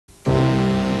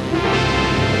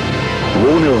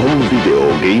וידאו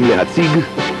גאים להציג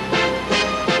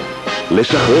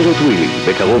לשחרר את ווילי,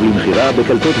 בקרוב למכירה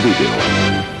בקלטות וידאו.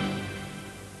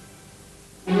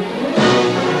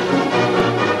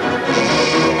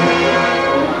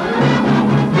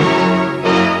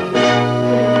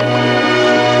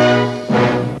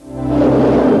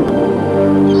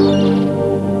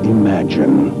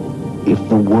 Imagine if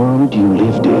the world you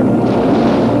lived in,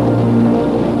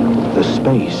 the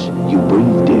space you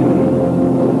breathed in,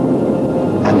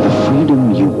 and the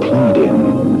freedom you played in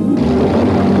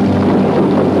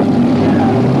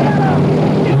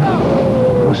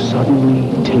was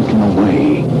suddenly taken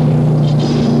away.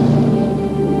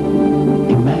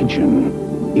 Imagine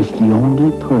if the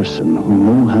only person who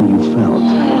knew how you felt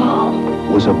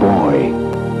was a boy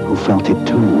who felt it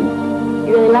too.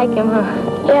 You really like him, huh?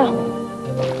 Yeah.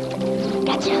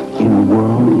 Gotcha. In a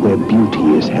world where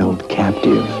beauty is held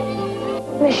captive,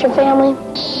 Miss your family?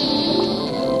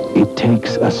 it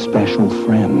takes a special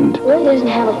friend Willie doesn't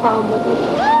have a problem with me.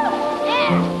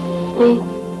 We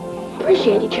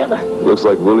appreciate each other. Looks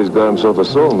like Willie's got himself a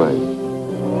soulmate.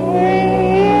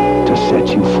 to set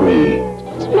you free.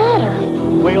 What's the matter?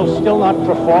 Whale's still not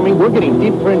performing. We're getting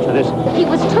deeper into this. He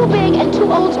was too big and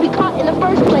too old to be caught in the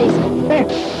first place. Hey,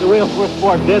 the whale's worth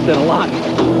more dead than alive.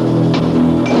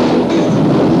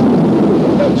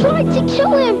 They tried to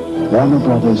kill him. Warner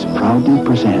Brothers proudly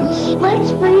presents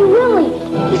Let's free Willie.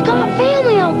 He's got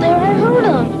family out there. I heard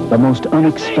him. the most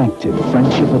unexpected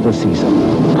friendship of the season.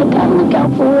 I gotta look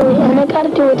out for Willie, and I gotta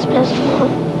do what's best for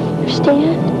him.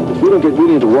 Understand? If we don't get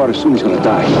Willie into water soon, he's gonna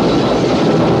die.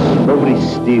 Nobody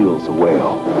steals a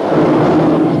whale.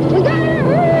 We gotta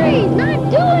hurry. He's not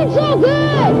doing so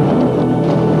good.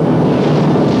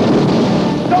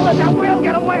 Don't let that whale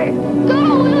get away! Go,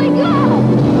 Willie, go.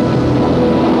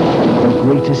 The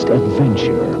greatest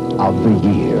adventure of the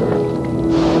year.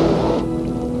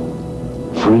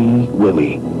 Free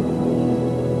Willy.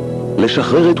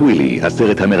 לשחרר את ווילי,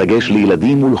 הסרט המרגש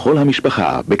לילדים ולכל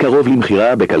המשפחה, בקרוב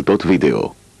למכירה בקלטות וידאו.